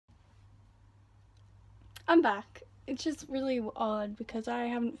I'm back. It's just really odd because I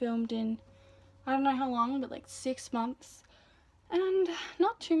haven't filmed in, I don't know how long, but like 6 months. And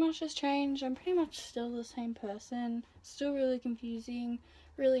not too much has changed. I'm pretty much still the same person. Still really confusing,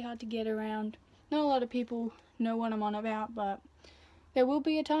 really hard to get around. Not a lot of people know what I'm on about, but there will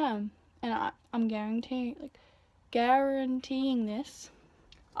be a time, and I'm guaranteeing this.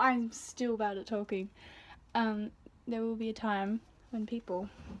 I'm still bad at talking. There will be a time when people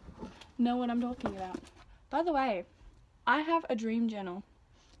know what I'm talking about. By the way, I have a dream journal.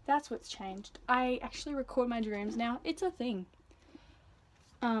 That's what's changed. I actually record my dreams now. It's a thing.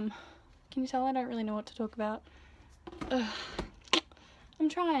 Can you tell I don't really know what to talk about? Ugh. I'm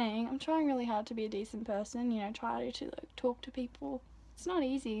trying really hard to be a decent person, you know, try to like talk to people. It's not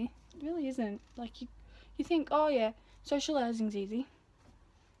easy. It really isn't. Like you think, oh yeah, socializing's easy.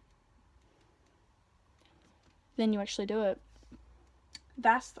 Then you actually do it.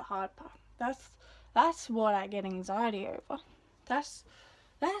 That's the hard part. That's what I get anxiety over. That's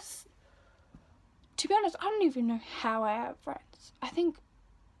to be honest, I don't even know how I have friends. I think,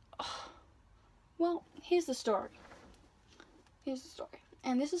 well, here's the story.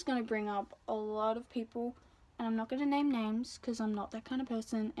 And this is going to bring up a lot of people, and I'm not going to name names because I'm not that kind of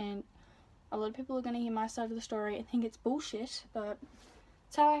person, and a lot of people are going to hear my side of the story and think it's bullshit, but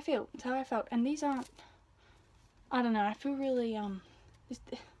it's how I feel. It's how I felt. And these aren't, I don't know, I feel really,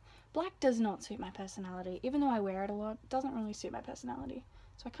 black does not suit my personality. Even though I wear it a lot, it doesn't really suit my personality.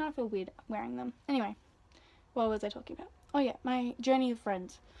 So I kind of feel weird wearing them. Anyway, what was I talking about? Oh yeah, my journey of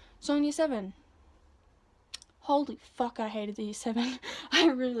friends. So in year 7, holy fuck, I hated the year 7. I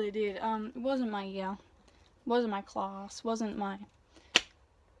really did. It wasn't my year. Wasn't my class. Wasn't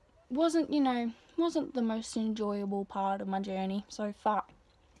the most enjoyable part of my journey so far.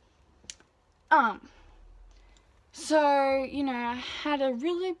 So, you know, I had a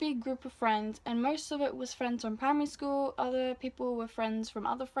really big group of friends, and most of it was friends from primary school. Other people were friends from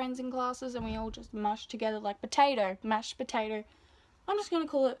other friends in classes, and we all just mushed together like mashed potato. I'm just going to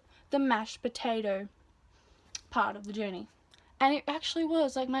call it the mashed potato part of the journey. And it actually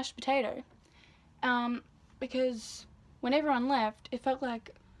was like mashed potato. Because when everyone left, it felt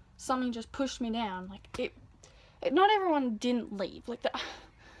like something just pushed me down. Like, not everyone didn't leave. Like,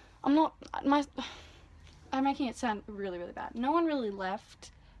 I'm making it sound really, really bad. No one really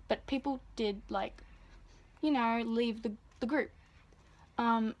left, but people did, like, you know, leave the group.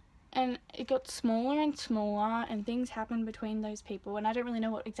 And it got smaller and smaller, and things happened between those people, and I don't really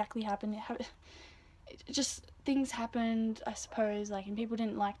know what exactly happened. Things happened, I suppose, like, and people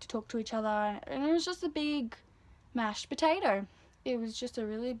didn't like to talk to each other, and it was just a big mashed potato. It was just a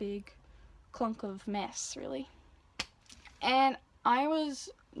really big clunk of mess, really. And I was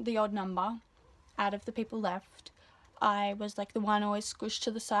the odd number out of the people left. I was like the one always squished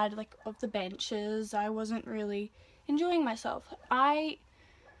to the side of the benches. I wasn't really enjoying myself. I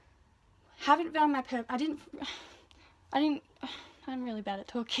haven't found my I'm really bad at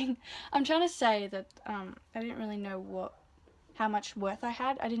talking. I'm trying to say that I didn't really know how much worth I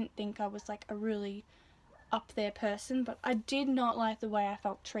had. I didn't think I was like a really up there person, but I did not like the way I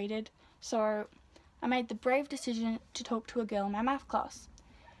felt treated. So I made the brave decision to talk to a girl in my math class.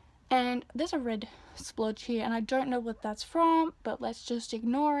 And there's a red splodge here, and I don't know what that's from, but let's just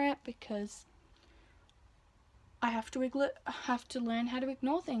ignore it because I have to learn how to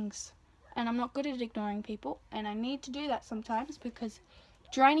ignore things. And I'm not good at ignoring people, and I need to do that sometimes because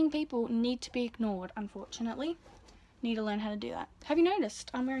draining people need to be ignored, unfortunately. Need to learn how to do that. Have you noticed?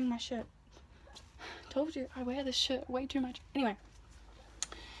 I'm wearing my shirt. Told you, I wear this shirt way too much. Anyway.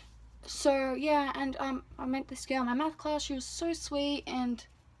 So, yeah, and I met this girl in my math class. She was so sweet, and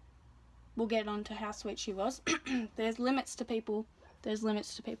we'll get on to how sweet she was. There's limits to people.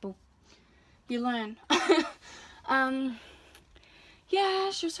 You learn. Yeah,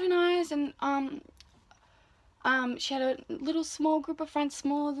 she was so nice, and she had a little small group of friends,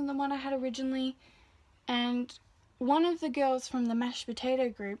 smaller than the one I had originally, and one of the girls from the mashed potato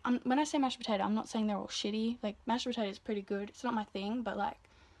group, when I say mashed potato, I'm not saying they're all shitty. Like, mashed potato is pretty good. It's not my thing, but like,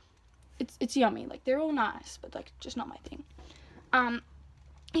 it's yummy. Like, they're all nice, but like, just not my thing.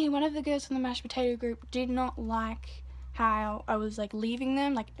 Yeah, one of the girls from the mashed potato group did not like how I was like leaving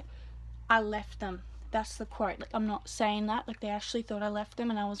them. Like, I left them. That's the quote. Like, I'm not saying that. Like, they actually thought I left them,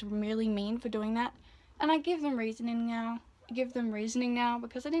 and I was really mean for doing that. And I give them reasoning now.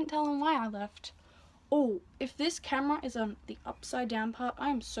 Because I didn't tell them why I left. Oh, if this camera is on the upside down part, I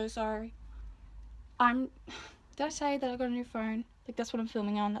am so sorry. Did I say that I got a new phone? Like, that's what I'm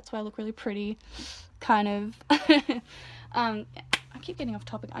filming on. That's why I look really pretty. Kind of. I keep getting off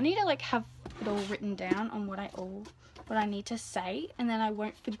topic. I need to like have it all written down on what I need to say, and then I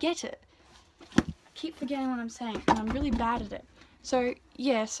won't forget it. I keep forgetting what I'm saying, and I'm really bad at it. So,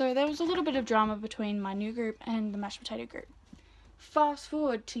 yeah, so there was a little bit of drama between my new group and the mashed potato group. Fast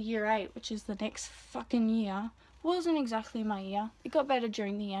forward to year 8, which is the next fucking year. Wasn't exactly my year. It got better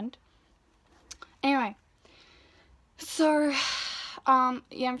during the end. Anyway, so,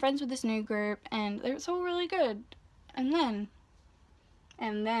 yeah, I'm friends with this new group, and it's all really good. And then,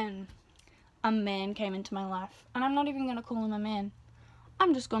 a man came into my life, and I'm not even gonna call him a man.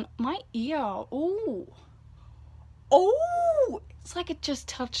 I'm just gonna, my ear, oh, it's like it just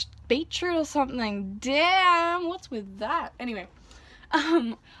touched beetroot or something. Damn, what's with that? Anyway,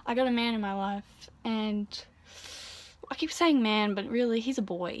 I got a man in my life, and I keep saying man, but really he's a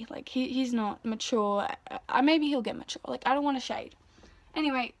boy. Like, he's not mature. Maybe he'll get mature. Like, I don't want to shade.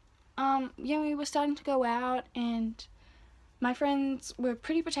 Anyway, yeah, we were starting to go out, and my friends were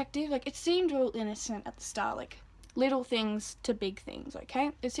pretty protective. Like, it seemed real innocent at the start, like little things to big things,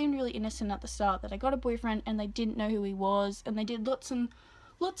 okay? It seemed really innocent at the start that I got a boyfriend and they didn't know who he was, and they did lots of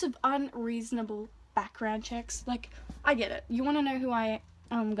unreasonable background checks. Like, I get it. You want to know who I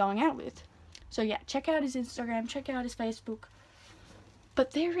am going out with. So yeah, check out his Instagram, check out his Facebook.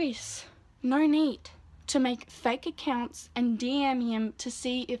 But there is no need to make fake accounts and DM him to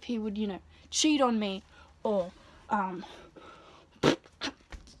see if he would, you know, cheat on me or, I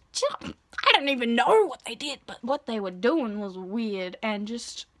don't even know what they did, but what they were doing was weird and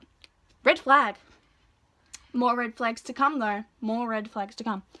just red flag. More red flags to come though. More red flags to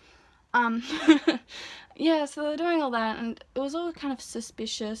come. Yeah, so they're doing all that, and it was all kind of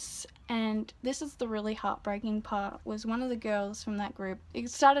suspicious. And this is the really heartbreaking part, was one of the girls from that group, it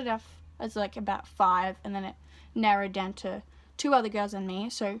started off as like about 5, and then it narrowed down to 2 other girls and me,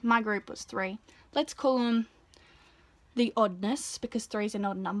 so my group was 3. Let's call them the Oddness, because 3 is an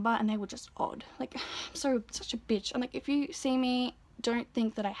odd number, and they were just odd. Like, I'm such a bitch. I'm like, if you see me, don't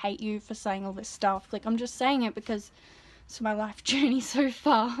think that I hate you for saying all this stuff. Like, I'm just saying it because it's my life journey so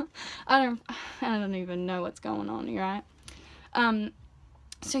far. I don't even know what's going on, right?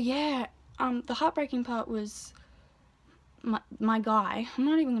 So yeah, the heartbreaking part was my guy. I'm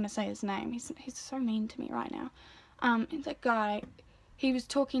not even gonna say his name. He's so mean to me right now. That guy, he was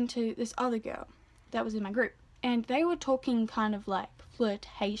talking to this other girl that was in my group, and they were talking kind of like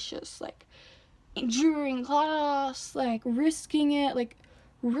flirtatious, like during class, like risking it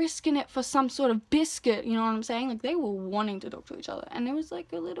for some sort of biscuit, you know what I'm saying? Like, they were wanting to talk to each other, and it was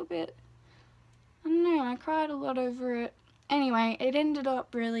like a little bit, I don't know, I cried a lot over it. Anyway, it ended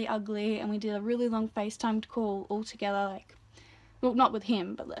up really ugly, and we did a really long FaceTime call all together, like, well, not with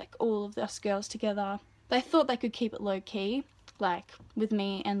him, but like all of us girls together. They thought they could keep it low-key, like with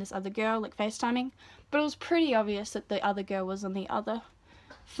me and this other girl, like FaceTiming, but it was pretty obvious that the other girl was on the other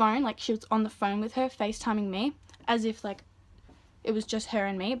phone, like she was on the phone with her FaceTiming me, as if like it was just her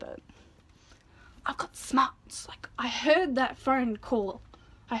and me. But I've got smarts. Like, I heard that phone call.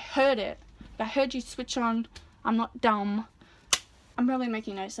 I heard it. I heard you switch on. I'm not dumb. I'm probably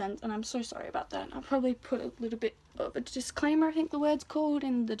making no sense, and I'm so sorry about that. I'll probably put a little bit of a disclaimer, I think the word's called,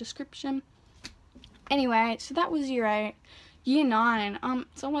 in the description. Anyway, so that was year 8. Year 9,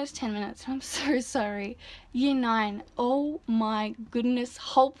 it's almost 10 minutes. I'm so sorry. Year 9, oh my goodness,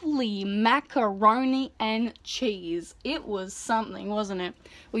 holy macaroni and cheese. It was something, wasn't it?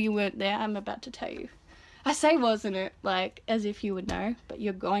 Well, you weren't there, I'm about to tell you. I say wasn't it, like, as if you would know, but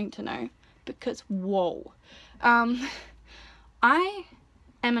you're going to know, because, whoa. I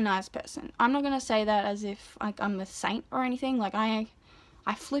am a nice person. I'm not going to say that as if, like, I'm a saint or anything. Like, I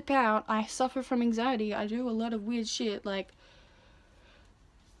flip out, I suffer from anxiety, I do a lot of weird shit, like,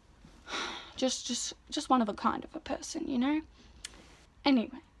 just one of a kind of a person, you know?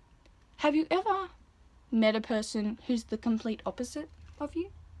 Anyway, have you ever met a person who's the complete opposite of you?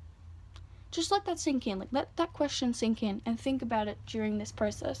 Just let that sink in, like, let that question sink in, and think about it during this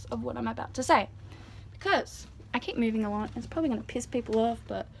process of what I'm about to say. Because I keep moving along, it's probably going to piss people off,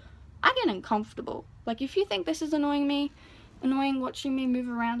 but I get uncomfortable. Like, if you think this is annoying watching me move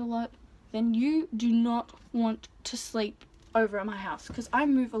around a lot, then you do not want to sleep over at my house, because I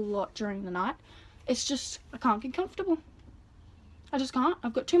move a lot during the night. It's just, I can't get comfortable. I just can't.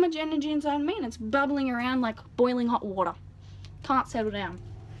 I've got too much energy inside me, and it's bubbling around like boiling hot water. Can't settle down.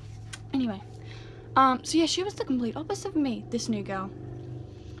 Anyway, so yeah, she was the complete opposite of me, this new girl.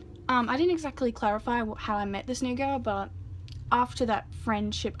 I didn't exactly clarify how I met this new girl, but after that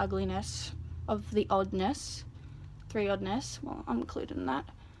friendship ugliness of the Oddness, 3 Oddness, well, I'm included in that,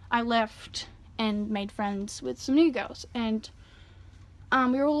 I left and made friends with some new girls, and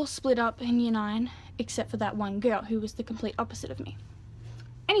we were all split up in year 9, except for that one girl who was the complete opposite of me.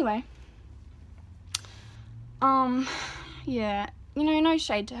 Anyway, yeah, you know, no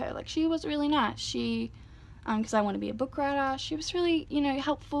shade to her. Like, she was really nice. She, because I want to be a book writer, she was really, you know,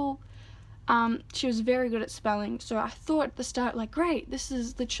 helpful. She was very good at spelling, so I thought at the start, like, great, this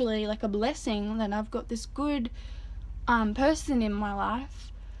is literally like a blessing that I've got this good person in my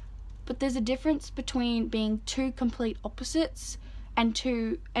life. But there's a difference between being two complete opposites and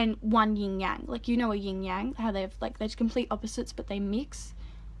one yin-yang. Like, you know, a yin-yang, how they have, like, those complete opposites but they mix.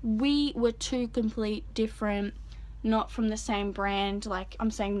 We were two complete different, not from the same brand. Like,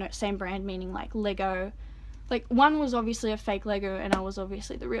 I'm saying no, same brand meaning like Lego. Like, one was obviously a fake Lego and I was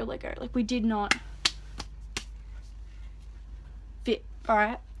obviously the real Lego. Like, we did not fit,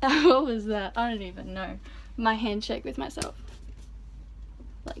 alright? What was that? I don't even know. My handshake with myself.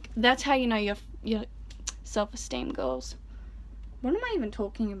 Like, that's how you know your self-esteem goals. What am I even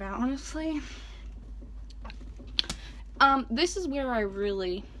talking about, honestly? This is where I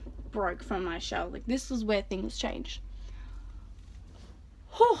really broke from my shell. Like, this is where things changed.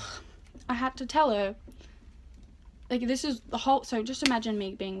 Whew. I had to tell her, like, this is the whole, so just imagine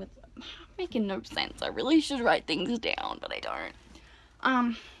me being with, making no sense. I really should write things down, but I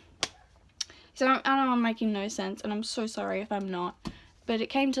don't. So I know I'm making no sense, and I'm so sorry if I'm not. But it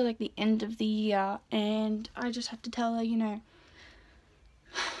came to, like, the end of the year, and I just had to tell her, you know,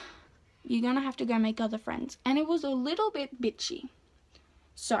 you're gonna have to go make other friends. And it was a little bit bitchy.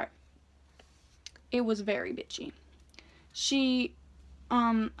 So, it was very bitchy. She,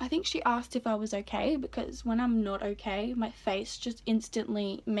 I think she asked if I was okay, because when I'm not okay, my face just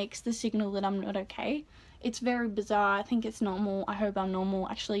instantly makes the signal that I'm not okay. It's very bizarre. I think it's normal. I hope I'm normal.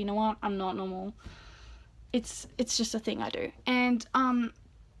 Actually, you know what? I'm not normal. It's just a thing I do. And,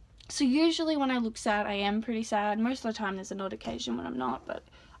 so usually when I look sad, I am pretty sad. Most of the time there's an odd occasion when I'm not, but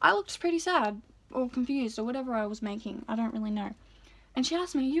I looked pretty sad or confused or whatever I was making. I don't really know. And she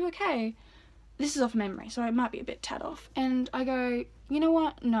asked me, are you okay? This is off memory, so it might be a bit tad off. And I go, you know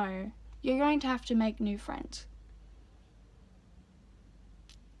what? No. You're going to have to make new friends.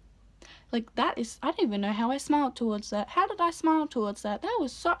 Like, that is, I don't even know how I smiled towards that. How did I smile towards that? That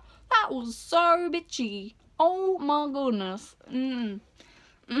was so bitchy. Oh my goodness.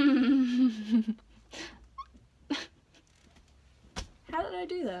 How did I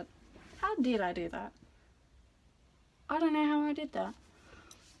do that? How did I do that? I don't know how I did that.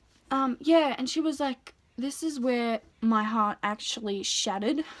 Yeah, and she was like, this is where my heart actually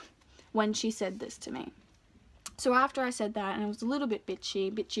shattered when she said this to me. So after I said that, and it was a little bit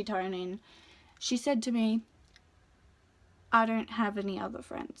bitchy tone in, she said to me, I don't have any other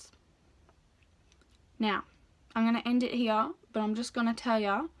friends. Now, I'm going to end it here, but I'm just going to tell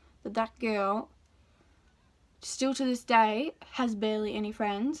you that that girl, still to this day, has barely any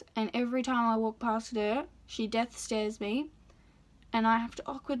friends, and every time I walk past her, she death stares me, and I have to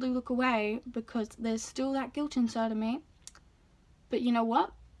awkwardly look away because there's still that guilt inside of me. But you know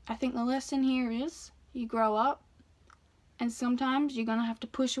what? I think the lesson here is you grow up, and sometimes you're going to have to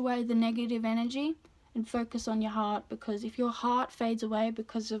push away the negative energy and focus on your heart, because if your heart fades away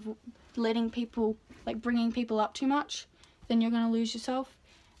because of letting people, like, bringing people up too much, then you're going to lose yourself.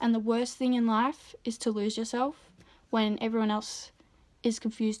 And the worst thing in life is to lose yourself when everyone else is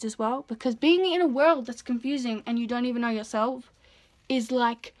confused as well, because being in a world that's confusing and you don't even know yourself is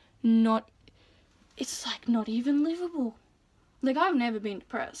like it's like not even livable. Like, I've never been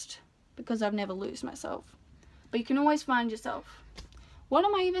depressed because I've never lost myself, but you can always find yourself. What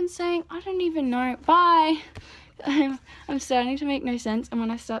am I even saying? I don't even know. Bye. I'm starting to make no sense, and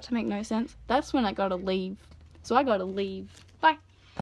when I start to make no sense, that's when I gotta leave. So I gotta leave. Bye.